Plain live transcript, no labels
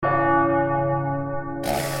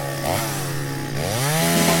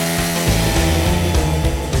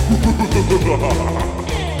Hey,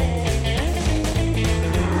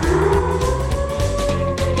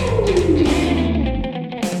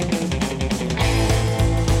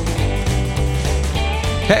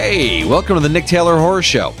 welcome to the Nick Taylor Horror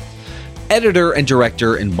Show. Editor and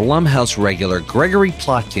director and Blumhouse regular Gregory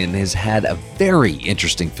Plotkin has had a very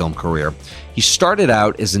interesting film career. He started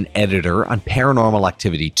out as an editor on Paranormal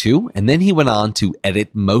Activity 2, and then he went on to edit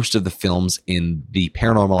most of the films in the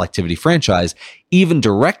Paranormal Activity franchise, even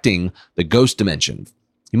directing The Ghost Dimension.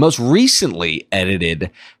 He most recently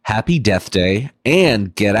edited Happy Death Day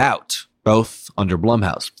and Get Out, both under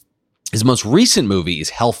Blumhouse. His most recent movie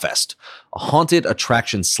is Hellfest, a haunted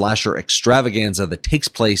attraction slasher extravaganza that takes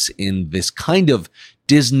place in this kind of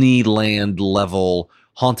Disneyland-level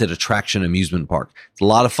haunted attraction amusement park. It's a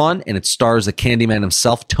lot of fun, and it stars the Candyman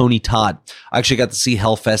himself, Tony Todd. I actually got to see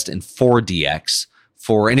Hellfest in 4DX.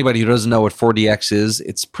 For anybody who doesn't know what 4DX is,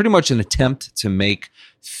 it's pretty much an attempt to make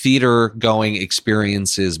theater-going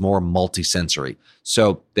experiences more multisensory.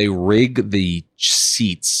 So they rig the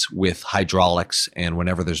seats with hydraulics, and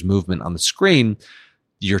whenever there's movement on the screen,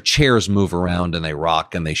 your chairs move around and they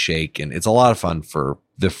rock and they shake, and it's a lot of fun for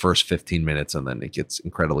the first 15 minutes, and then it gets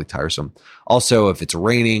incredibly tiresome. Also, if it's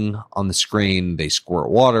raining on the screen, they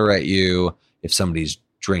squirt water at you. If somebody's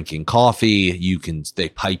drinking coffee, they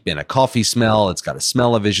pipe in a coffee smell. It's got a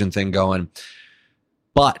smell-o-vision thing going.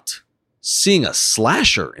 But seeing a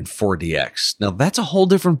slasher in 4DX, now that's a whole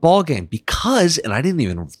different ballgame because, and I didn't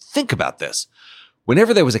even think about this,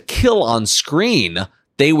 whenever there was a kill on screen,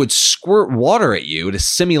 they would squirt water at you to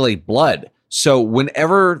simulate blood. So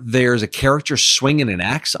whenever there's a character swinging an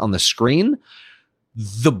axe on the screen,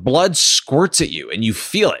 the blood squirts at you and you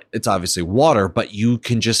feel it. It's obviously water, but you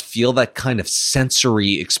can just feel that kind of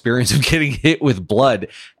sensory experience of getting hit with blood.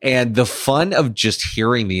 And the fun of just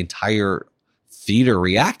hearing the entire theater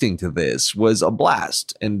reacting to this was a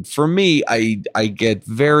blast. And for me, I get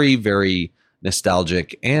very, very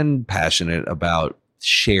nostalgic and passionate about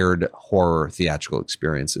shared horror theatrical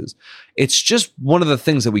experiences. It's just one of the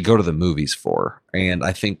things that we go to the movies for. And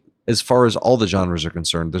I think as far as all the genres are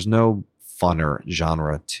concerned, there's no funner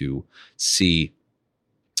genre to see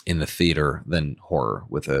in the theater than horror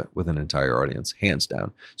with an entire audience, hands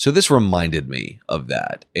down. So this reminded me of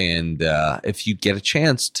that. And if you get a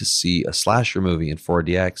chance to see a slasher movie in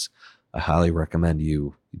 4DX, I highly recommend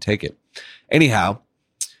you take it. Anyhow,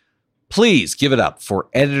 please give it up for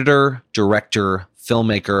editor, director,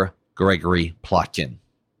 filmmaker Gregory Plotkin.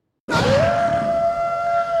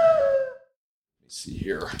 See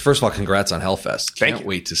here. First of all, congrats on Hellfest. Can't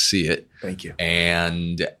wait to see it. Thank you.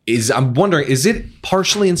 And I'm wondering, is it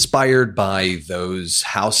partially inspired by those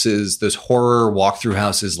houses, those horror walkthrough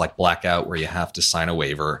houses like Blackout, where you have to sign a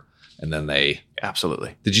waiver and then they...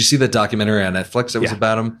 Absolutely. Did you see that documentary on Netflix that was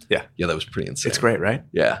about them? Yeah. Yeah, that was pretty insane. It's great, right?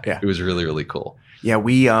 Yeah. It was really, really cool. Yeah,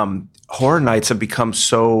 we horror nights have become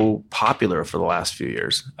so popular for the last few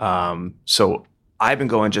years. So I've been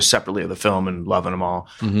going just separately of the film and loving them all.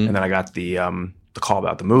 Mm-hmm. And then I got the call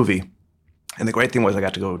about the movie. And the great thing was I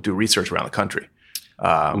got to go do research around the country. So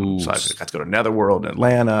I got to go to Netherworld in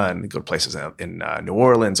Atlanta and go to places in New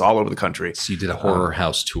Orleans, all over the country. So you did a horror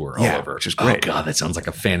house tour all over. Which is great. Oh, God, that sounds like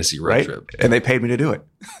a fantasy road trip. And they paid me to do it.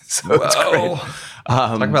 So it's great.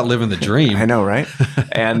 Talk about living the dream. I know, right?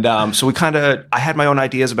 And so I had my own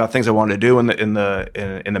ideas about things I wanted to do in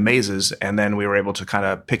the mazes. And then we were able to kind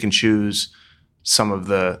of pick and choose some of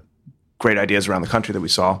the great ideas around the country that we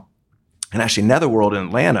saw. And actually, Netherworld in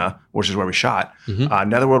Atlanta, which is where we shot,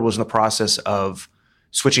 Netherworld was in the process of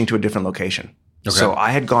switching to a different location. Okay. So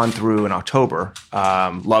I had gone through in October,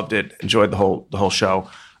 loved it, enjoyed the whole show.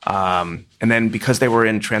 And then because they were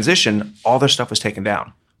in transition, all their stuff was taken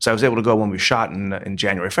down. So I was able to go when we shot in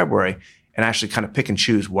January, February, and actually kind of pick and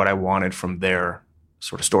choose what I wanted from their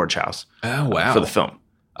sort of storage house for the film.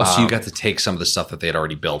 Oh, so you got to take some of the stuff that they had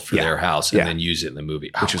already built for their house and then use it in the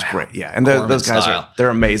movie. Which was great. Yeah. And those guys they're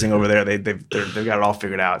amazing over there. They've got it all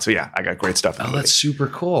figured out. So yeah, I got great stuff in the movie. That's super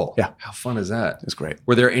cool. Yeah. How fun is that? It's great.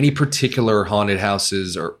 Were there any particular haunted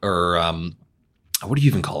houses or what do you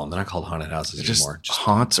even call them? They're not called haunted houses anymore. Just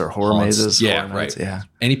haunts or horror mazes. Yeah, horror right. Nights. Yeah.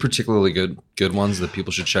 Any particularly good ones that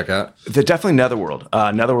people should check out? They're definitely Netherworld.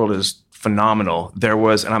 Netherworld is phenomenal. There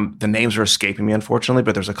was, and the names are escaping me, unfortunately,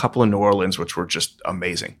 but there's a couple in New Orleans which were just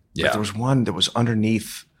amazing. Yeah. Like there was one that was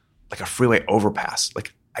underneath like a freeway overpass.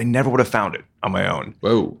 Like I never would have found it on my own.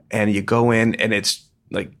 Whoa. And you go in and it's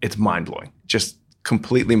mind-blowing. Just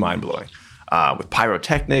completely mind-blowing. With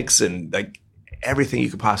pyrotechnics and like everything you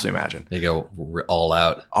could possibly imagine. They go all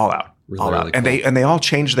out. All out. Really, all out. Really cool. And they all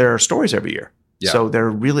change their stories every year. Yeah. So they're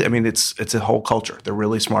really, I mean, it's a whole culture. They're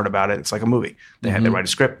really smart about it. It's like a movie. They write a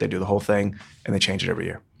script, they do the whole thing, and they change it every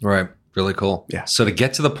year. Right. Really cool. Yeah. So to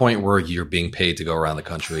get to the point where you're being paid to go around the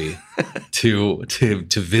country to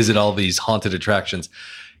visit all these haunted attractions,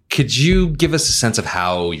 could you give us a sense of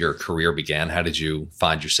how your career began? How did you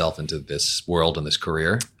find yourself into this world and this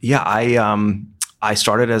career? Yeah, I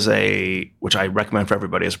started which I recommend for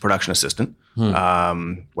everybody, as a production assistant.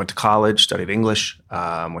 Went to college, studied English,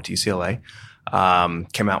 went to UCLA,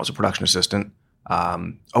 came out as a production assistant.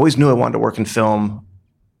 Always knew I wanted to work in film.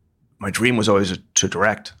 My dream was always to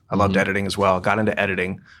direct. I loved editing as well. Got into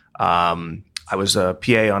editing. I was a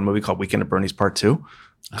PA on a movie called Weekend at Bernie's Part 2.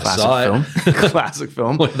 Classic film. Classic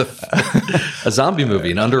film. A zombie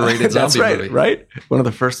movie, an underrated zombie movie. Right? One of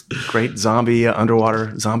the first great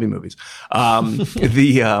underwater zombie movies. After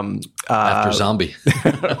Zombie.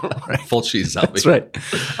 Right. Full cheese zombie. That's right.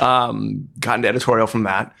 Got into editorial from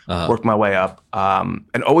that, worked my way up,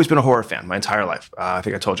 and always been a horror fan my entire life. I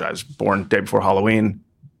think I told you I was born day before Halloween.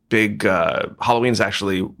 Halloween is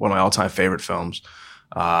actually one of my all-time favorite films.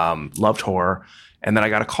 Loved horror. And then I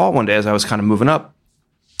got a call one day as I was kind of moving up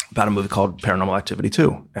about a movie called Paranormal Activity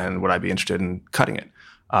 2, and would I be interested in cutting it?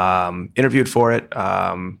 Interviewed for it,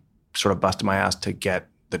 sort of busted my ass to get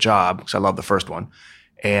the job because I love the first one.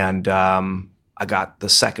 And I got the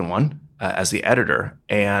second one as the editor,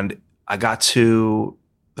 and I got to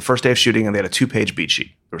the first day of shooting, and they had a 2-page beat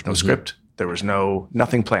sheet. There was no script. There was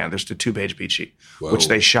nothing planned. There's a 2-page beat sheet, which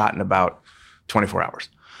they shot in about 24 hours.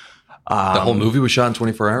 The whole movie was shot in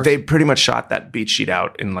 24 hours? They pretty much shot that beat sheet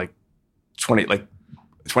out in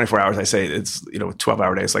 24 hours. I say it's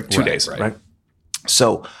 12-hour days, like 2 days, right?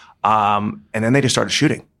 So, and then they just started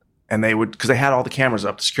shooting, and because they had all the cameras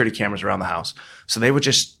up, the security cameras around the house, so they would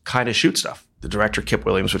just kind of shoot stuff. The director, Kip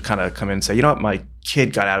Williams, would kind of come in and say, you know what, my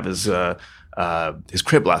kid got out of his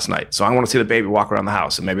crib last night, so I want to see the baby walk around the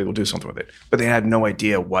house, and maybe we'll do something with it. But they had no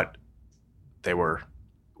idea what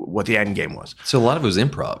the end game was. So a lot of it was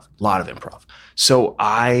improv. A lot of improv. So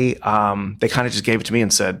they kind of just gave it to me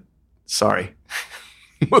and said, sorry.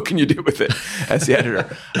 What can you do with it as the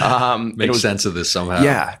editor? Make sense of this somehow.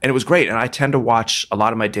 Yeah, and it was great. And I tend to watch a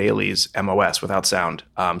lot of my dailies MOS without sound,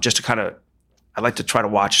 just to I like to try to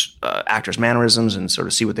watch actors' mannerisms and sort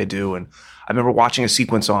of see what they do. And I remember watching a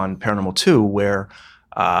sequence on Paranormal 2 where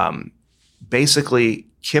basically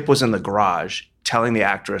Kip was in the garage telling the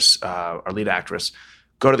actress, our lead actress,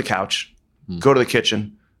 go to the couch, go to the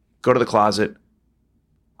kitchen, go to the closet.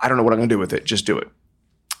 I don't know what I'm going to do with it. Just do it.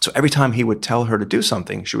 So every time he would tell her to do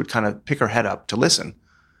something, she would kind of pick her head up to listen,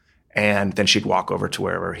 and then she'd walk over to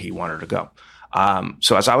wherever he wanted her to go.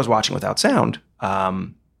 So as I was watching without sound,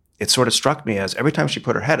 it sort of struck me as every time she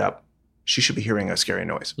put her head up, she should be hearing a scary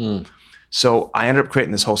noise. So I ended up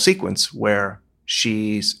creating this whole sequence where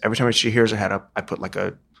every time she hears her head up, I put like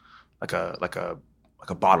a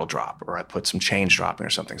bottle drop, or I put some change dropping or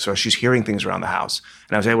something. So she's hearing things around the house,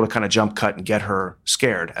 and I was able to kind of jump cut and get her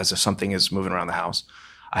scared as if something is moving around the house.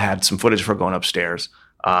 I had some footage of her going upstairs.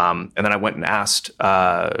 And then I went and asked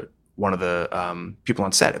one of the people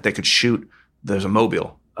on set if they could shoot, there's a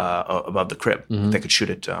mobile above the crib, if they could shoot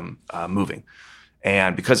it moving.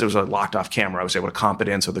 And because it was a locked off camera, I was able to comp it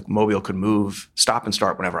in so the mobile could move, stop and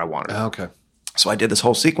start whenever I wanted. Okay. So I did this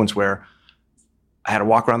whole sequence where I had her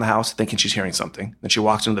walk around the house thinking she's hearing something. Then she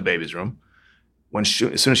walks into the baby's room. As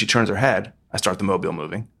soon as she turns her head, I start the mobile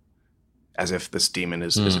moving, as if this demon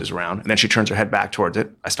is around. And then she turns her head back towards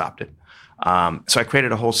it. I stopped it. So I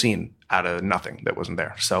created a whole scene out of nothing that wasn't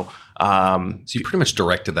there. So you pretty much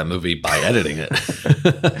directed that movie by editing it.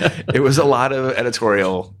 It was a lot of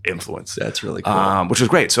editorial influence. That's really cool. Which was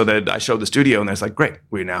great. So that I showed the studio, and it's like, great,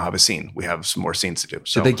 we now have a scene. We have some more scenes to do.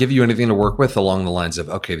 So did they give you anything to work with along the lines of,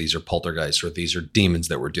 okay, these are poltergeists, or these are demons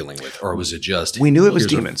that we're dealing with? Or was it just... We knew it was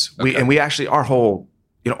demons. We actually, our whole...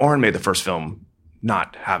 Oren made the first film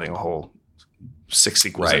not having a whole 6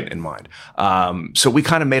 sequels in mind. So we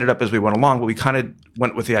kind of made it up as we went along, but we kind of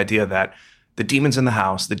went with the idea that the demon's in the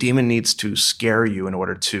house. The demon needs to scare you in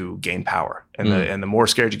order to gain power. And the more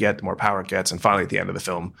scared you get, the more power it gets. And finally, at the end of the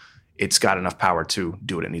film, it's got enough power to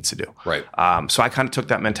do what it needs to do. Right. So I kind of took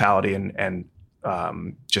that mentality and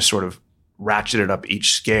just sort of ratcheted up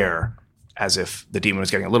each scare as if the demon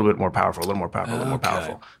was getting a little bit more powerful, a little more powerful, a little more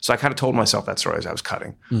powerful. So I kind of told myself that story as I was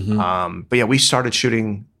cutting. But yeah, we started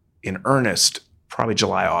shooting in earnest probably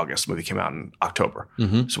July, August. The movie came out in October.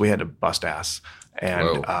 So we had to bust ass.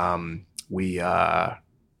 And I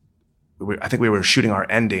think we were shooting our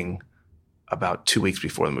ending about 2 weeks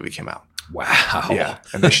before the movie came out. Wow. Yeah.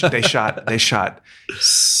 And they shot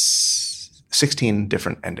 16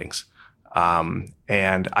 different endings.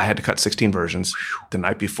 And I had to cut 16 versions the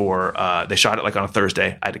night before. They shot it like on a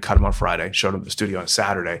Thursday. I had to cut them on Friday, showed them at the studio on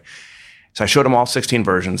Saturday. So I showed them all 16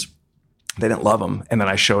 versions. They didn't love them. And then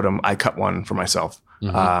I showed them, I cut one for myself, the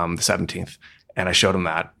 17th. And I showed them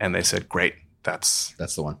that. And they said, great, that's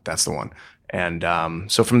the one. That's the one. And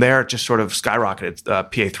so from there, it just sort of skyrocketed.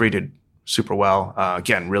 PA3 did super well.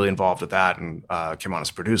 Again, really involved with that, and came on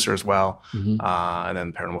as producer as well. And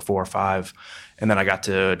then Paranormal 4 or 5. And then I got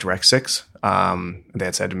to direct 6. They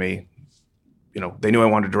had said to me, they knew I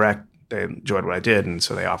wanted to direct. They enjoyed what I did, and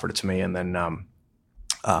so they offered it to me. And then, and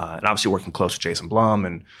obviously working close with Jason Blum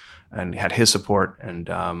and had his support, and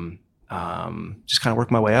just kind of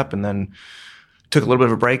worked my way up. And then took a little bit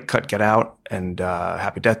of a break, cut Get Out and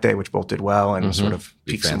Happy Death Day, which both did well, and sort of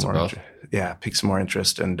piqued some more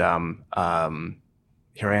interest. And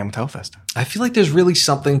here I am with Hellfest. I feel like there's really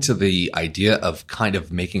something to the idea of kind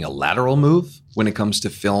of making a lateral move when it comes to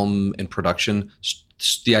film and production.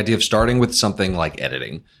 The idea of starting with something like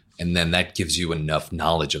editing, and then that gives you enough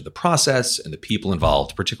knowledge of the process and the people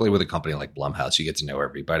involved, particularly with a company like Blumhouse. You get to know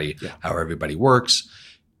everybody, how everybody works.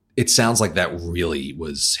 It sounds like that really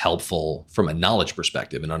was helpful from a knowledge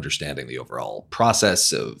perspective and understanding the overall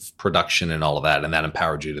process of production and all of that. And that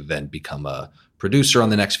empowered you to then become a producer on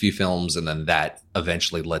the next few films. And then that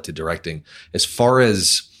eventually led to directing. As far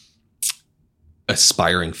as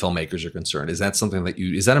aspiring filmmakers are concerned, is that something that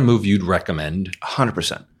is that a move you'd recommend?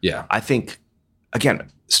 100%. Yeah. I think,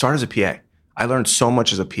 again, start as a PA. I learned so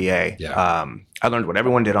much as a PA. Yeah. I learned what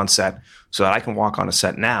everyone did on set so that I can walk on a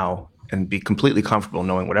set now and be completely comfortable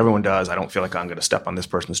knowing what everyone does. I don't feel like I'm going to step on this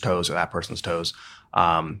person's toes or that person's toes.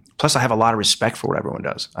 Plus, I have a lot of respect for what everyone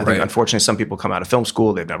does. I think, unfortunately, some people come out of film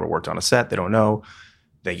school. They've never worked on a set. They don't know.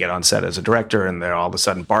 They get on set as a director, and they're all of a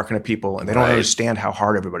sudden barking at people, and they don't understand how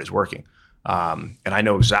hard everybody's working. And I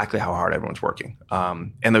know exactly how hard everyone's working.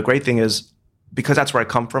 And the great thing is, because that's where I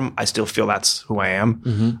come from, I still feel that's who I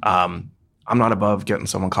am. I'm not above getting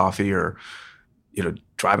someone coffee or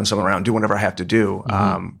driving someone around, do whatever I have to do.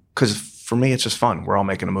 Because for me, it's just fun. We're all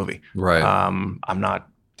making a movie. Right. I'm not,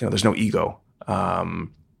 there's no ego.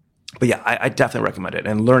 But yeah, I definitely recommend it.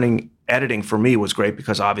 And learning editing for me was great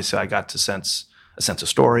because obviously I got to sense a sense of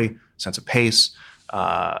story, a sense of pace,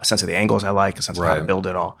 a sense of the angles I like, a sense of how to build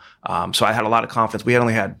it all. So I had a lot of confidence. We had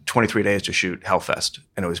only had 23 days to shoot Hellfest,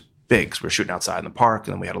 and it was big because we were shooting outside in the park,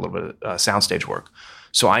 and then we had a little bit of soundstage work.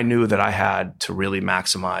 So I knew that I had to really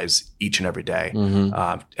maximize each and every day. And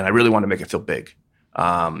I really wanted to make it feel big.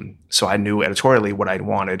 So I knew editorially what I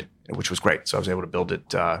wanted, which was great. So I was able to build it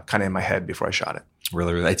kind of in my head before I shot it.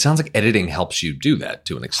 Really, really. It sounds like editing helps you do that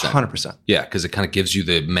to an extent. 100%. Yeah, because it kind of gives you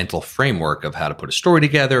the mental framework of how to put a story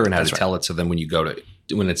together and how to tell it. So then when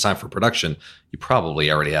it's time for production, you probably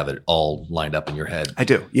already have it all lined up in your head. I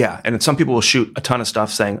do, yeah. And some people will shoot a ton of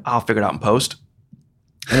stuff saying, I'll figure it out in post.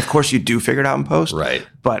 And of course you do figure it out in post. Right.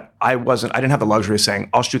 But I didn't have the luxury of saying,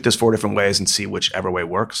 I'll shoot this 4 different ways and see whichever way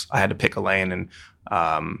works. I had to pick a lane, and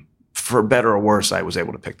for better or worse, I was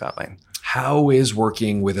able to pick that lane. How is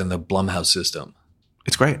working within the Blumhouse system?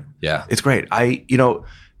 It's great. Yeah. It's great.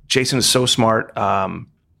 Jason is so smart,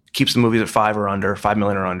 keeps the movies at 5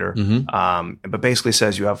 million or under, but basically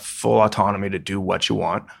says you have full autonomy to do what you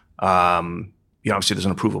want. Obviously there's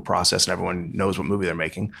an approval process and everyone knows what movie they're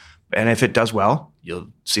making. And if it does well, you'll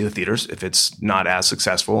see the theaters. If it's not as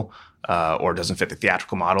successful or doesn't fit the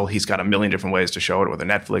theatrical model, he's got a million different ways to show it, whether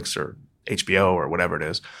Netflix or HBO or whatever it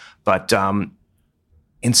is. But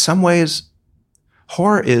in some ways,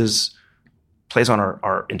 horror plays on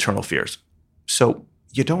our internal fears. So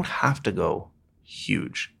you don't have to go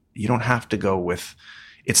huge. You don't have to go with,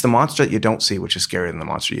 it's the monster that you don't see, which is scarier than the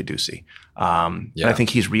monster you do see. And I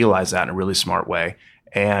think he's realized that in a really smart way.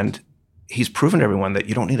 And he's proven to everyone that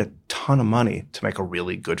you don't need a ton of money to make a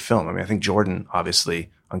really good film. I mean, I think Jordan, obviously,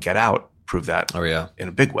 on Get Out, proved that in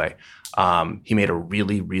a big way. He made a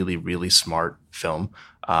really, really, really smart film.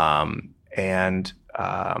 Jason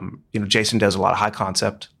does a lot of high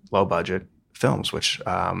concept, low budget films, which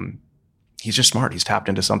he's just smart. He's tapped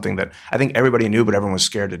into something that I think everybody knew, but everyone was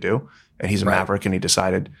scared to do. And he's a maverick, and he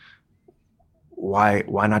decided, why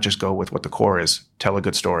not just go with what the core is, tell a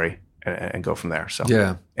good story, and go from there. So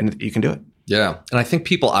and you can do it. Yeah. And I think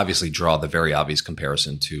people obviously draw the very obvious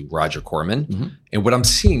comparison to Roger Corman. And what I'm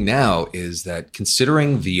seeing now is that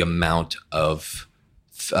considering the amount of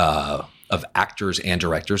actors and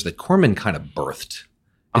directors that Corman kind of birthed,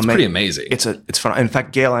 it's pretty amazing. It's fun. In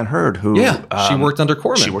fact, Gail Ann Hurd, who she worked under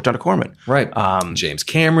Corman. Right. James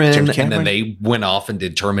Cameron, and then they went off and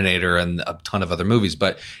did Terminator and a ton of other movies.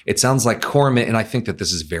 But it sounds like Corman, and I think that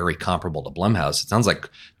this is very comparable to Blumhouse. It sounds like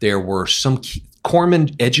there were some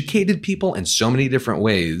Corman educated people in so many different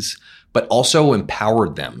ways, but also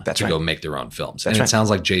empowered them to right. go make their own films. That's and right. it sounds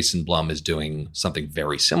like Jason Blum is doing something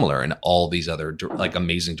very similar, and all these other like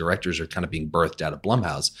amazing directors are kind of being birthed out of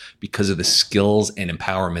Blumhouse because of the skills and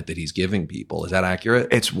empowerment that he's giving people. Is that accurate?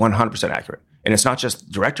 It's 100% accurate. And it's not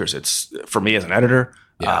just directors. It's, for me as an editor,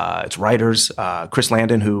 it's writers. Chris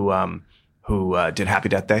Landon, who did Happy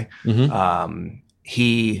Death Day. Mm-hmm.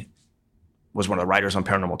 He was one of the writers on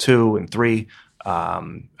Paranormal 2 and 3.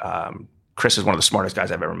 Chris is one of the smartest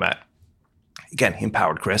guys I've ever met. Again, he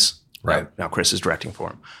empowered Chris. Right. Now Chris is directing for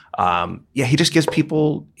him. He just gives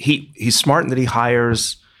people, he's smart in that he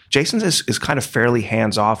hires. Jason is kind of fairly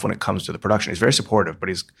hands-off when it comes to the production. He's very supportive, but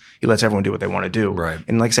he lets everyone do what they want to do. Right.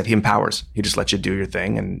 And like I said, he empowers. He just lets you do your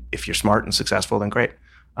thing. And if you're smart and successful, then great.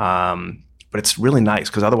 But it's really nice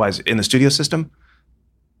because otherwise in the studio system,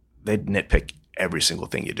 they'd nitpick every single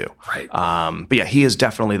thing you do. Right. But yeah, he is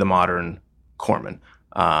definitely the modern Corman.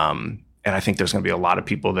 And I think there's going to be a lot of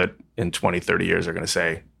people that in 20, 30 years are going to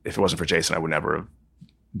say, if it wasn't for Jason, I would never have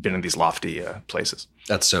been in these lofty places.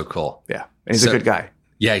 That's so cool. Yeah. And he's a good guy.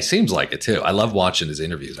 Yeah, he seems like it too. I love watching his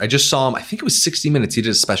interviews. I just saw him, I think it was 60 Minutes. He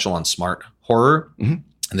did a special on smart horror. Mm-hmm.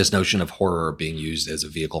 And this notion of horror being used as a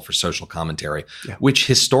vehicle for social commentary, which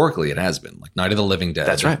historically it has been. Like Night of the Living Dead,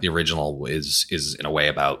 that's right. The original is in a way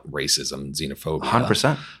about racism and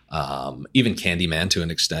xenophobia. 100%. Even Candyman to an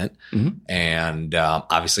extent. Mm-hmm. And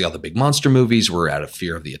obviously all the big monster movies were out of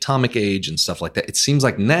fear of the atomic age and stuff like that. It seems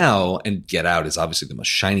like now, and Get Out is obviously the most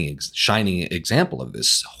shining example of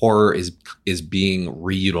this, horror is being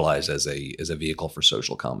reutilized as a vehicle for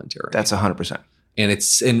social commentary. That's 100%.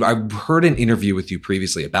 And I heard an interview with you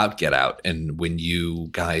previously about Get Out, and when you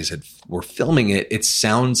guys were filming it, it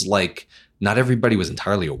sounds like not everybody was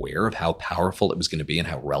entirely aware of how powerful it was going to be and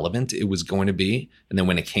how relevant it was going to be. And then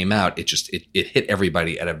when it came out, it hit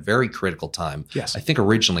everybody at a very critical time. Yes. I think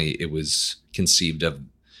originally it was conceived of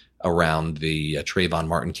around the Trayvon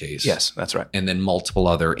Martin case. Yes, that's right. And then multiple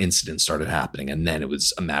other incidents started happening, and then it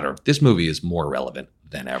was a matter of this movie is more relevant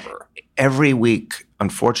than ever. Every week,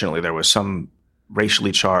 unfortunately, there was some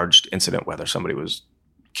racially charged incident, whether somebody was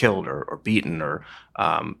killed or beaten or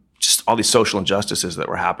just all these social injustices that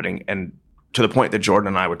were happening. And to the point that Jordan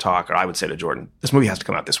and I would talk, or I would say to Jordan, this movie has to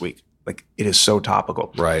come out this week. Like, it is so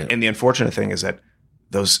topical. Right. And the unfortunate thing is that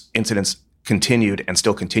those incidents continued and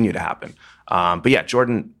still continue to happen. But yeah,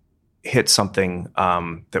 Jordan hit something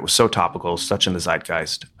that was so topical, such in the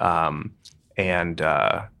zeitgeist. And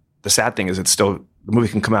the sad thing is the movie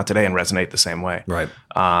can come out today and resonate the same way. Right.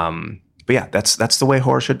 But yeah, that's the way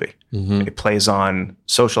horror should be. Mm-hmm. It plays on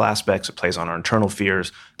social aspects. It plays on our internal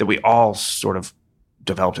fears that we all sort of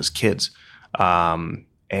developed as kids.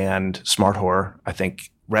 And smart horror, I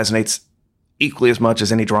think, resonates equally as much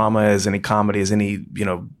as any drama, as any comedy, as any,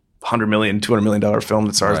 $100 million, $200 million film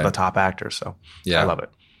that stars the top actor. So I love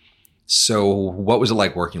it. So what was it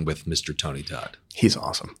like working with Mr. Tony Todd? He's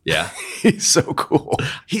awesome. Yeah. He's so cool.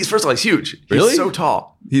 First of all, he's huge. Really?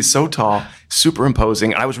 He's so tall, super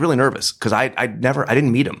imposing. And I was really nervous because I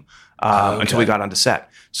didn't meet him until we got onto set.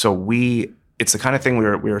 So it's the kind of thing we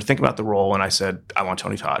were thinking about the role, and I said, I want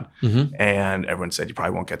Tony Todd. Mm-hmm. And everyone said, you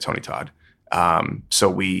probably won't get Tony Todd. So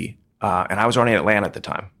we, and I was already in Atlanta at the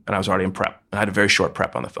time, and I was already in prep. And I had a very short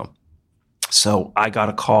prep on the film. So I got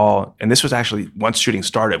a call, and this was actually, once shooting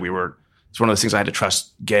started, it's one of those things I had to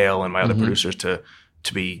trust Gail and my other producers to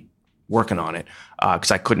be working on it,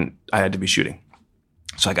 because I had to be shooting.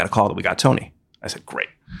 So I got a call that we got Tony. I said, great.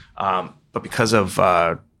 But because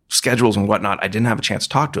of schedules and whatnot, I didn't have a chance to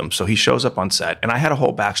talk to him. So he shows up on set, and I had a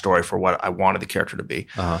whole backstory for what I wanted the character to be.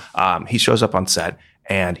 Uh-huh. He shows up on set,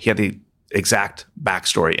 and he had the exact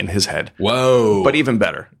backstory in his head. Whoa. But even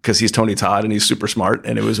better, because he's Tony Todd and he's super smart,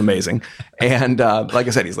 and it was amazing. And like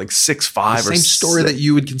I said, he's like 6'5" the same story that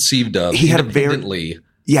you had conceived of. He had a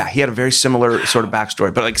very similar sort of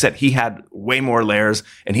backstory. But like I said, he had way more layers,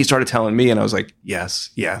 and he started telling me, and I was like,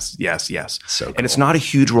 yes. So cool. And it's not a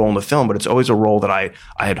huge role in the film, but it's always a role that I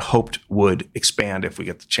had hoped would expand if we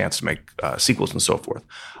get the chance to make sequels and so forth.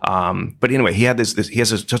 But anyway, he has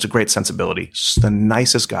such a great sensibility, the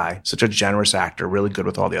nicest guy, such a generous actor, really good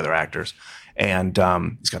with all the other actors. And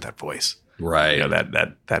he's got that voice. Right.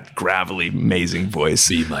 That gravelly, amazing voice.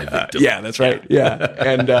 Be my victim. Yeah, that's right. Yeah.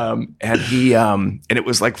 And he, and it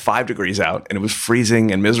was like 5 degrees out, and it was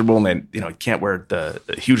freezing and miserable. And then, he can't wear the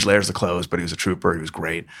huge layers of clothes, but he was a trooper. He was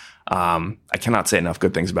great. I cannot say enough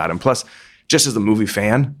good things about him. Plus, just as a movie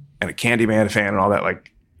fan and a Candyman fan and all that,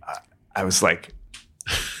 like, I was like,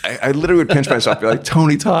 I literally would pinch myself and be like,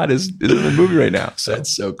 Tony Todd is in the movie right now. So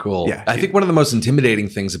that's so cool. Yeah, I think one of the most intimidating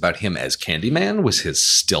things about him as Candyman was his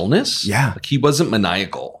stillness. Yeah. Like he wasn't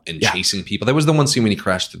maniacal in chasing people. There was the one scene when he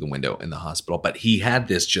crashed through the window in the hospital, but he had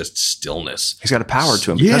this just stillness. He's got a power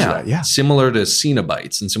to him because of that. Yeah. Similar to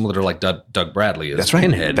Cenobites and similar to like Doug Bradley as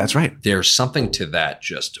Pinhead. That's right. There's something to that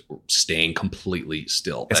just staying completely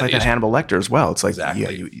still. It's like a Hannibal Lecter as well. It's like,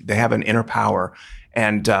 they have an inner power.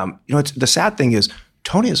 And, the sad thing is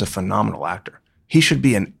Tony is a phenomenal actor. He should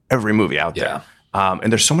be in every movie out there.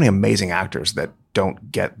 And there's so many amazing actors that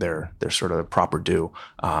don't get their sort of proper due.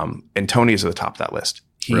 And Tony is at the top of that list.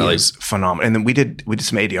 He is phenomenal. And then we did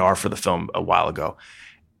some ADR for the film a while ago.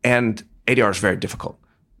 And ADR is very difficult.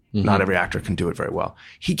 Mm-hmm. Not every actor can do it very well.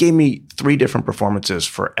 He gave me 3 different performances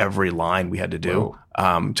for every line we had to do,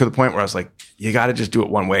 to the point where I was like, you got to just do it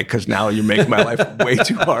one way because now you're making my life way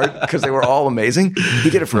too hard because they were all amazing. He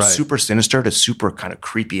did it from super sinister to super kind of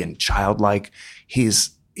creepy and childlike.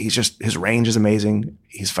 He's just, his range is amazing.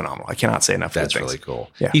 He's phenomenal. I cannot say enough. That's really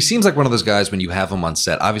cool. Yeah. He seems like one of those guys when you have him on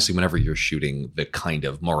set, obviously whenever you're shooting, the kind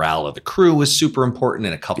of morale of the crew is super important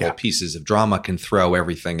and a couple of pieces of drama can throw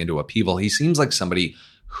everything into upheaval. He seems like somebody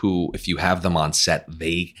who, if you have them on set,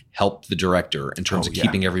 they help the director in terms of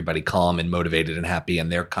keeping everybody calm and motivated and happy. And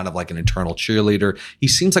they're kind of like an internal cheerleader. He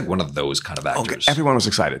seems like one of those kind of actors. Everyone was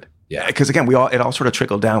excited. Yeah. Because again, it all sort of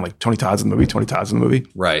trickled down like Tony Todd's in the movie.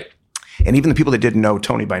 Right. And even the people that didn't know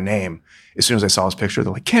Tony by name, as soon as they saw his picture,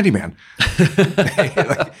 they're like, Candyman.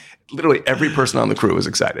 Like, literally every person on the crew was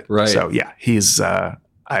excited. Right. So yeah, he's,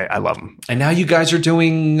 I love him. And now you guys are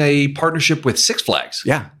doing a partnership with Six Flags.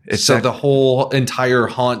 Yeah. So the whole entire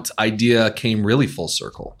haunt idea came really full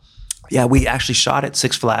circle. Yeah, we actually shot at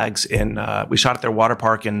Six Flags we shot at their water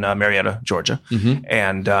park in Marietta, Georgia. Mm-hmm.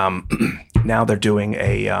 And now they're doing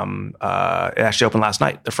it actually opened last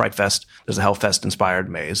night, the Fright Fest. There's a Hellfest inspired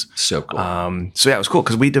maze. So cool. So yeah, it was cool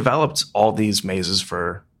because we developed all these mazes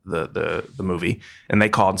for the movie and they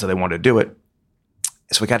called and said they wanted to do it.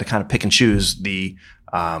 So we got to kind of pick and choose the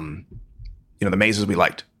mazes we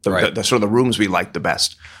liked, the sort of the rooms we liked the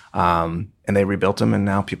best. And they rebuilt them, and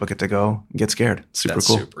now people get to go and get scared. Super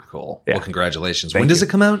cool. Super cool. Yeah. Well, congratulations. When does it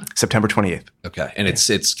come out? September 28th. Okay. And it's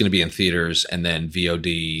going to be in theaters and then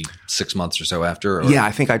VOD 6 months or so after? Or? Yeah,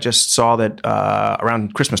 I think I just saw that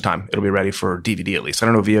around Christmas time, it'll be ready for DVD at least. I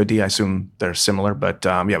don't know VOD. I assume they're similar. But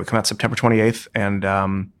we come out September 28th, and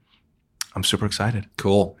I'm super excited.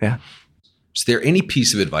 Cool. Yeah. Is there any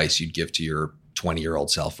piece of advice you'd give to your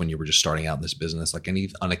 20-year-old self when you were just starting out in this business? Like any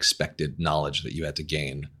unexpected knowledge that you had to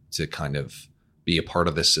gain to kind of be a part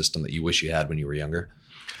of this system that you wish you had when you were younger?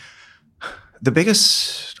 The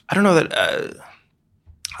biggest, I don't know that,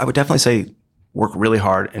 I would definitely say work really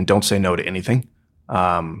hard and don't say no to anything.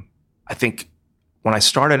 I think when I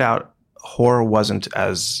started out, horror wasn't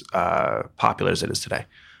as popular as it is today.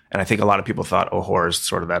 And I think a lot of people thought, horror is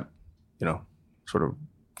sort of that, sort of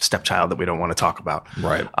stepchild that we don't want to talk about.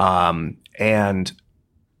 Right. And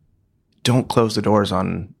don't close the doors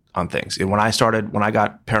on things. And when I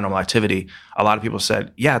got Paranormal Activity, a lot of people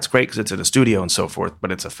said, yeah, it's great because it's in a studio and so forth,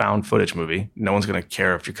 but it's a found footage movie. No one's going to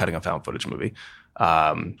care if you're cutting a found footage movie.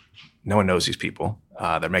 No one knows these people.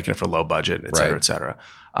 They're making it for low budget, et cetera, et cetera.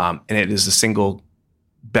 And it is the single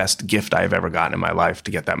best gift I've ever gotten in my life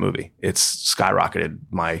to get that movie. It's skyrocketed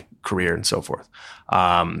my career and so forth.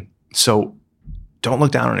 So don't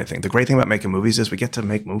look down on anything. The great thing about making movies is we get to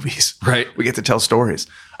make movies. Right. We get to tell stories.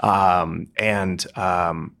 And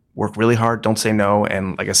work really hard. Don't say no.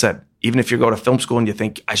 And like I said, even if you go to film school and you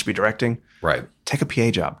think I should be directing, right, take a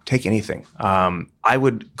PA job. Take anything. I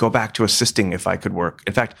would go back to assisting if I could work.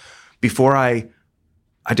 In fact, before I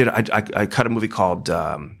cut a movie called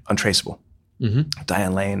Untraceable,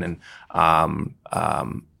 Diane Lane. And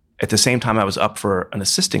at the same time, I was up for an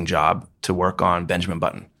assisting job to work on Benjamin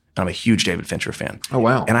Button. I'm a huge David Fincher fan. Oh,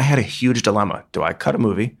 wow. And I had a huge dilemma. Do I cut a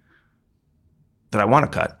movie that I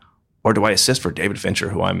want to cut, or do I assist for David Fincher,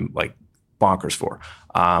 who I'm like bonkers for?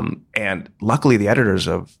 And luckily, the editors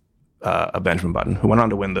of Benjamin Button, who went on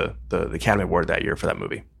to win the Academy Award that year for that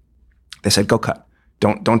movie, they said, go cut.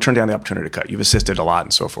 Don't turn down the opportunity to cut. You've assisted a lot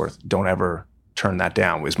and so forth. Don't ever turn that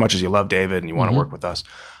down. As much as you love David and you want to work with us.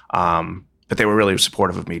 But they were really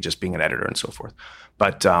supportive of me just being an editor and so forth.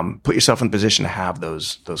 But put yourself in the position to have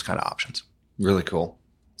those kind of options. Really cool.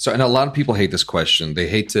 So I know a lot of people hate this question. They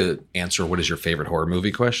hate to answer what is your favorite horror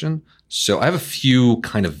movie question. So I have a few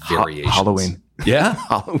kind of variations. Halloween. Yeah?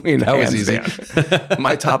 Halloween. That was easy.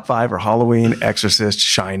 My top 5 are Halloween, Exorcist,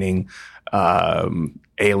 Shining,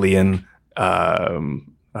 Alien.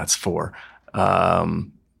 That's 4.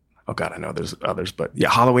 Oh God, I know there's others. But yeah,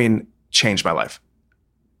 Halloween changed my life.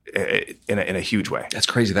 in a huge way. That's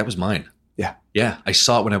crazy. That was mine. Yeah. Yeah. I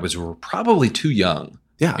saw it when I was probably too young.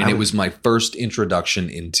 Yeah. And it was my first introduction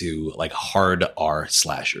into like hard R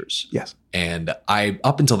slashers. Yes. And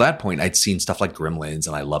up until that point, I'd seen stuff like Gremlins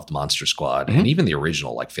and I loved Monster Squad and even the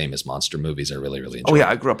original like famous monster movies I really, really enjoyed. Oh yeah.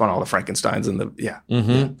 I grew up on all the Frankensteins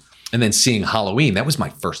and And then seeing Halloween, that was my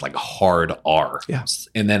first like hard R. Yeah.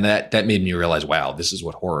 And then that made me realize, wow, this is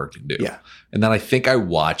what horror can do. Yeah. And then I think I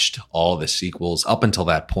watched all the sequels up until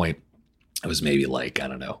that point. I was maybe like, I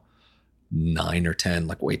don't know, 9 or 10,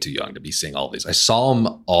 like way too young to be seeing all these. I saw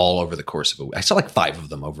them all over the course of a week. I saw like 5 of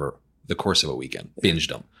them over the course of a weekend, binged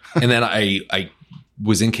them. And then I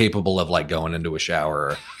was incapable of like going into a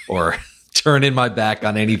shower or turning my back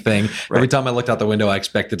on anything. Right. Every time I looked out the window, I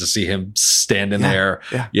expected to see him standing there.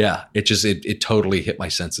 Yeah. It totally hit my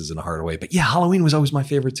senses in a hard way. But yeah, Halloween was always my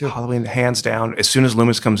favorite too. Halloween, hands down. As soon as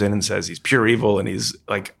Loomis comes in and says he's pure evil and he's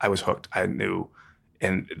like, I was hooked. I knew.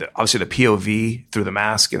 And obviously the POV through the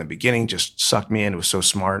mask in the beginning just sucked me in. It was so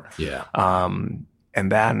smart. Yeah. And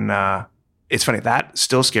then it's funny. That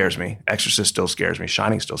still scares me. Exorcist still scares me.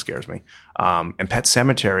 Shining still scares me. And Pet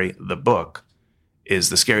Sematary, the book, is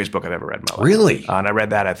the scariest book I've ever read in my life. Really? And I read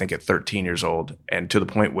that, I think, at 13 years old. And to the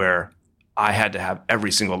point where I had to have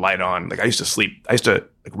every single light on. Like I used to sleep. I used to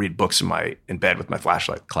like, read books in bed with my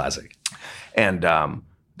flashlight. Classic. And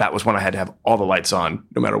that was when I had to have all the lights on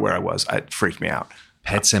no matter where I was. It freaked me out.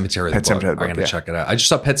 Pet Sematary. I'm going to check it out. I just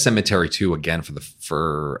saw Pet Sematary 2 again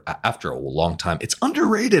for after a long time. It's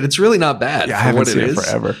underrated. It's really not bad. Yeah, I haven't seen it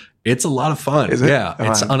forever. It's a lot of fun. Is it? Yeah,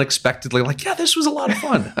 it's unexpectedly like, yeah, this was a lot of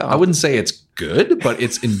fun. I wouldn't say it's good, but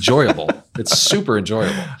it's enjoyable. It's super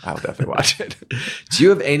enjoyable. I'll definitely watch it. Do you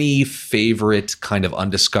have any favorite kind of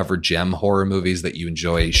undiscovered gem horror movies that you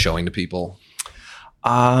enjoy showing to people?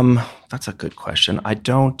 That's a good question. I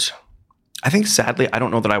think sadly, I don't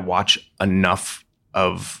know that I watch enough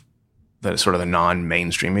of the sort of the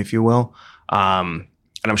non-mainstream, if you will. And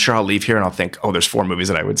I'm sure I'll leave here and I'll think, oh, there's 4 movies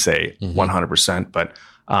that I would say 100%. But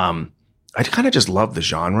I kind of just love the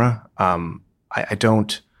genre. I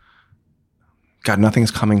don't, God,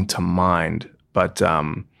 nothing's coming to mind. But,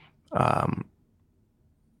 oh,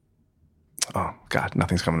 God,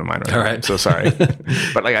 nothing's coming to mind right now. All right. I'm so sorry.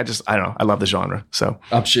 But like, I don't know. I love the genre. So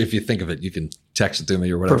I'm sure if you think of it, you can text it to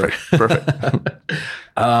me or whatever. Perfect.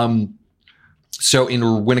 So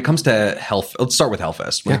when it comes to let's start with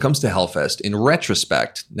Hellfest. When it comes to Hellfest, in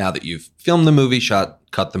retrospect, now that you've filmed the movie,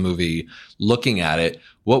 cut the movie, looking at it,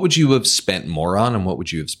 what would you have spent more on and what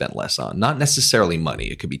would you have spent less on? Not necessarily money.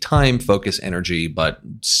 It could be time, focus, energy, but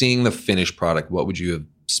seeing the finished product, what would you have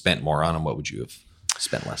spent more on and what would you have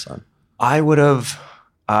spent less on? I would have,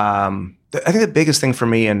 I think the biggest thing for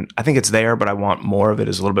me, and I think it's there, but I want more of it,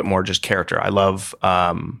 is a little bit more just character. I love,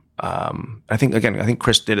 I think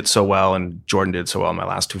Chris did it so well and Jordan did it so well in my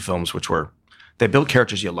last 2 films, which were, they built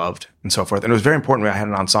characters you loved and so forth. And it was very important. I had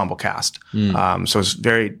an ensemble cast. So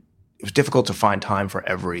it was difficult to find time for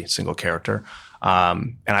every single character.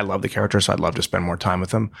 And I love the characters, so I'd love to spend more time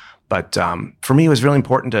with them. But for me, it was really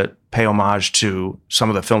important to pay homage to some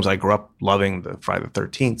of the films I grew up loving, the Friday the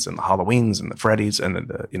 13th and the Halloweens and the Freddy's and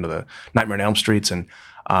the Nightmare on Elm Streets. And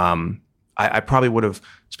I probably would have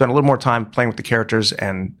spent a little more time playing with the characters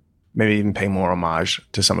and maybe even pay more homage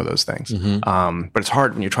to some of those things. But it's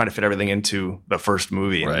hard when you're trying to fit everything into the first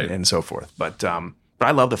movie and so forth. But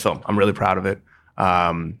I love the film. I'm really proud of it.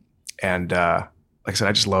 And like I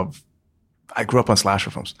said, I grew up on slasher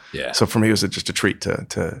films. Yeah. So for me, it was just a treat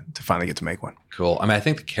to finally get to make one. Cool. I mean, I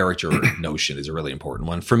think the character notion is a really important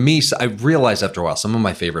one. For me, I realized after a while, some of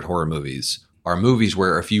my favorite horror movies are movies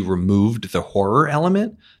where if you removed the horror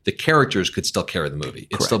element, the characters could still carry the movie.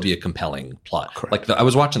 It'd still be a compelling plot. Correct. Like I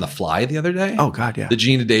was watching The Fly the other day. Oh, God, yeah. The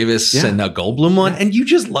Gina Davis and Goldblum one. And you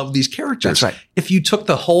just love these characters. That's right. If you took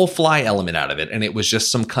the whole Fly element out of it and it was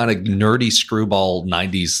just some kind of nerdy screwball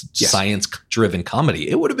 90s science-driven comedy,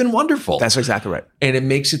 it would have been wonderful. That's exactly right. And it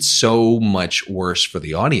makes it so much worse for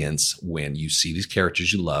the audience when you see these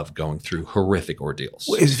characters you love going through horrific ordeals.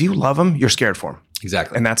 Well, if you love them, you're scared for them.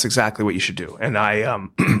 Exactly. And that's exactly what you should do. And I,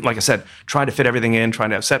 like I said, trying to fit everything in,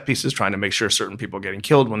 trying to have set pieces, trying to make sure certain people are getting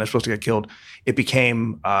killed when they're supposed to get killed. It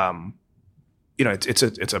became,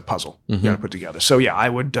 it's a puzzle you got to put together. So yeah, I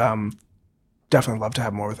would definitely love to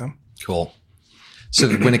have more with him. Cool. So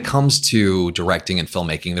when it comes to directing and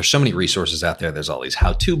filmmaking, there's so many resources out there. There's all these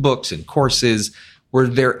how-to books and courses. Were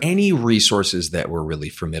there any resources that were really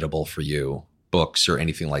formidable for you, books or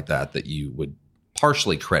anything like that you would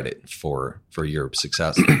partially credit for your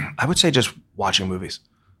success? I would say just watching movies.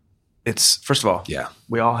 It's, first of all,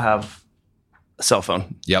 we all have a cell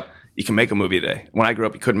phone. Yep. You can make a movie today. When I grew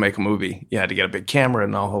up, you couldn't make a movie. You had to get a big camera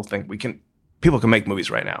and the whole thing. people can make movies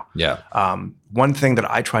right now. Yeah. One thing that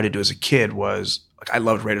I tried to do as a kid was, like, I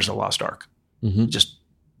loved Raiders of the Lost Ark. Just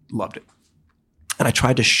loved it. And I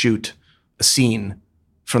tried to shoot a scene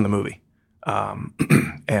from the movie.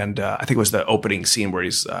 And I think it was the opening scene where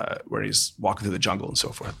he's walking through the jungle and so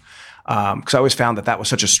forth. Because I always found that was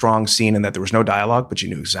such a strong scene and that there was no dialogue, but you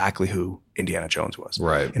knew exactly who Indiana Jones was.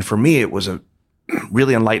 Right. And for me, it was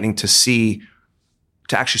really enlightening to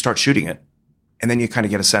actually start shooting it. And then you kind of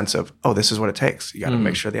get a sense of, oh, this is what it takes. You got to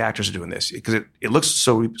make sure the actors are doing this, because it looks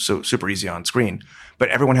so super easy on screen. But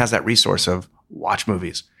everyone has that resource of watch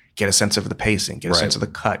movies, get a sense of the pacing, get a sense of the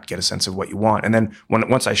cut, get a sense of what you want. And then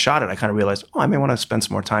once I shot it, I kind of realized, oh, I may want to spend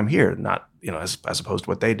some more time here, not, as opposed to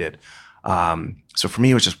what they did. So for me,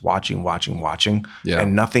 it was just watching. Yeah.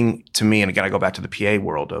 And nothing to me, and again, I go back to the PA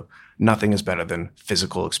world of nothing is better than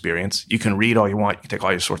physical experience. You can read all you want, you can take all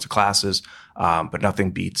your sorts of classes, but nothing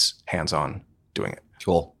beats hands-on doing it.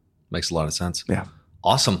 Cool. Makes a lot of sense. Yeah.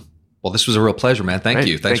 Awesome. Well, this was a real pleasure, man. Thank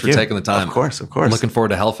you. Thanks for taking the time. Of course. I'm looking forward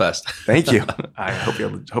to Hellfest. Thank you. I hope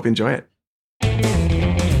you enjoy it.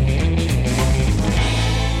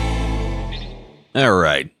 All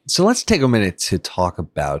right. So let's take a minute to talk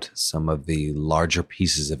about some of the larger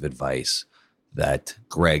pieces of advice that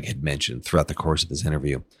Greg had mentioned throughout the course of this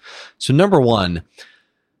interview. So number one,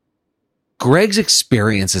 Greg's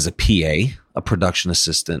experience as a PA, a production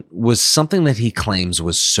assistant, was something that he claims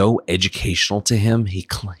was so educational to him,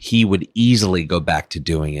 he would easily go back to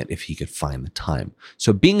doing it if he could find the time.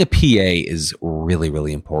 So being a PA is really,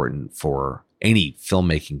 really important for any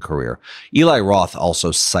filmmaking career. Eli Roth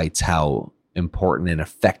also cites how important and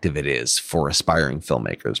effective it is for aspiring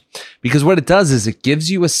filmmakers, because what it does is it gives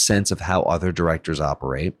you a sense of how other directors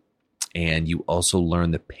operate, and you also learn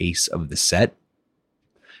the pace of the set.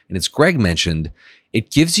 And as Greg mentioned,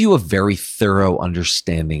 it gives you a very thorough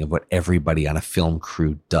understanding of what everybody on a film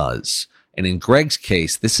crew does. And in Greg's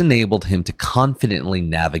case, this enabled him to confidently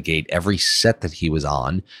navigate every set that he was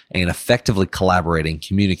on and effectively collaborate and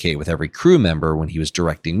communicate with every crew member when he was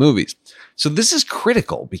directing movies. So this is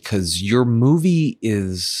critical because your movie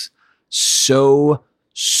is so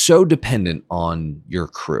dependent on your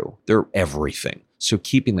crew. They're everything. So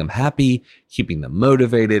keeping them happy, keeping them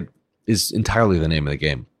motivated is entirely the name of the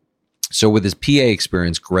game. So with his PA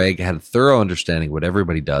experience, Greg had a thorough understanding of what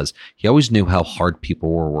everybody does. He always knew how hard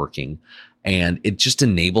people were working, and it just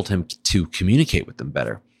enabled him to communicate with them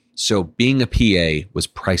better. So being a PA was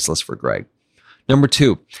priceless for Greg. Number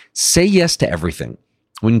two, say yes to everything.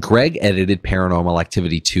 When Greg edited Paranormal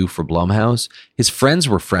Activity 2 for Blumhouse, his friends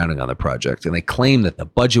were frowning on the project, and they claimed that the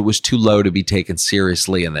budget was too low to be taken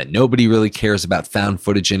seriously and that nobody really cares about found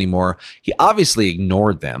footage anymore. He obviously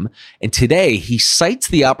ignored them, and today he cites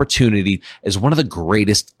the opportunity as one of the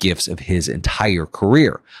greatest gifts of his entire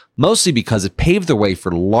career, mostly because it paved the way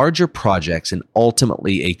for larger projects and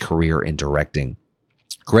ultimately a career in directing.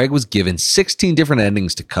 Greg was given 16 different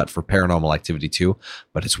endings to cut for Paranormal Activity 2,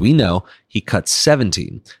 but as we know, he cut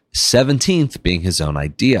 17, 17th being his own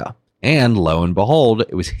idea. And lo and behold,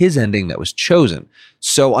 it was his ending that was chosen.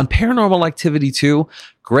 So on Paranormal Activity 2,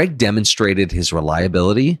 Greg demonstrated his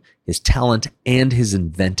reliability, his talent, and his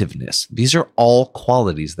inventiveness. These are all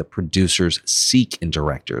qualities that producers seek in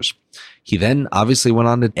directors. He then obviously went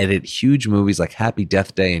on to edit huge movies like Happy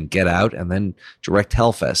Death Day and Get Out, and then direct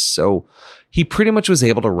Hellfest. So he pretty much was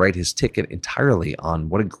able to write his ticket entirely on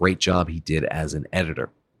what a great job he did as an editor.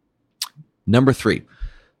 Number three,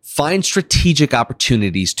 find strategic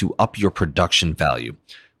opportunities to up your production value.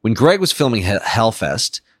 When Greg was filming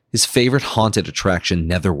Hellfest, his favorite haunted attraction,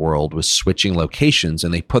 Netherworld, was switching locations,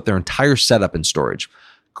 and they put their entire setup in storage.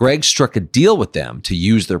 Greg struck a deal with them to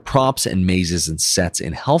use their props and mazes and sets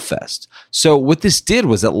in Hellfest. So what this did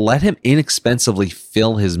was it let him inexpensively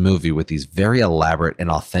fill his movie with these very elaborate and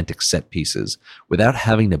authentic set pieces without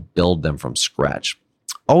having to build them from scratch.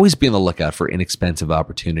 Always be on the lookout for inexpensive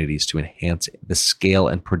opportunities to enhance the scale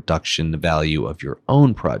and production value of your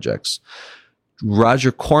own projects.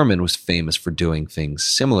 Roger Corman was famous for doing things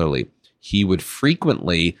similarly. He would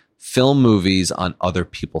frequently film movies on other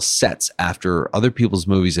people's sets. After other people's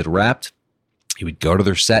movies had wrapped, he would go to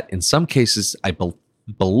their set. In some cases, I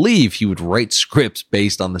believe he would write scripts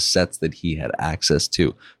based on the sets that he had access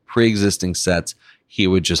to. Pre-existing sets, he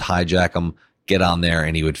would just hijack them, get on there,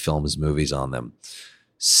 and he would film his movies on them.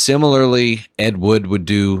 Similarly, Ed Wood would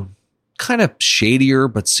do kind of shadier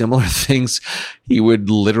but similar things. He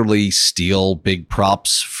would literally steal big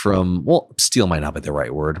props from, well, steal might not be the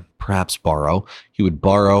right word, perhaps borrow. He would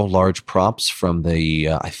borrow large props from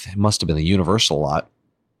it must have been the Universal lot,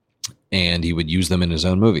 and he would use them in his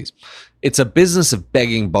own movies. It's a business of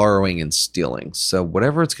begging, borrowing, and stealing. So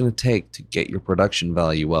whatever it's going to take to get your production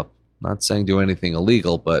value up, Not saying do anything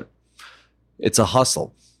illegal, but it's a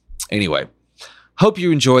hustle. Anyway, hope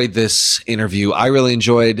you enjoyed this interview. I really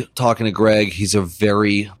enjoyed talking to Greg. He's a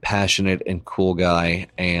very passionate and cool guy.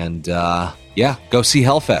 And go see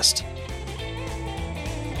Hellfest.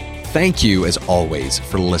 Thank you, as always,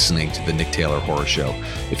 for listening to the Nick Taylor Horror Show.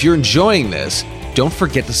 If you're enjoying this, don't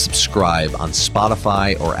forget to subscribe on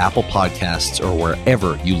Spotify or Apple Podcasts or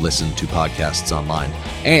wherever you listen to podcasts online.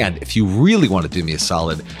 And if you really want to do me a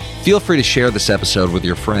solid, feel free to share this episode with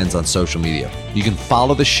your friends on social media. You can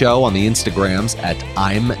follow the show on the Instagrams at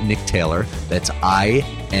I'm Nick Taylor. That's I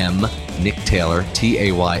am Nick Taylor,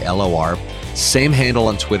 Taylor. Same handle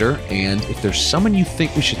on Twitter. And if there's someone you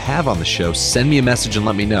think we should have on the show, send me a message and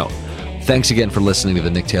let me know. Thanks again for listening to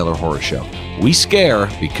the Nick Taylor Horror Show. We scare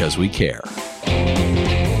because we care.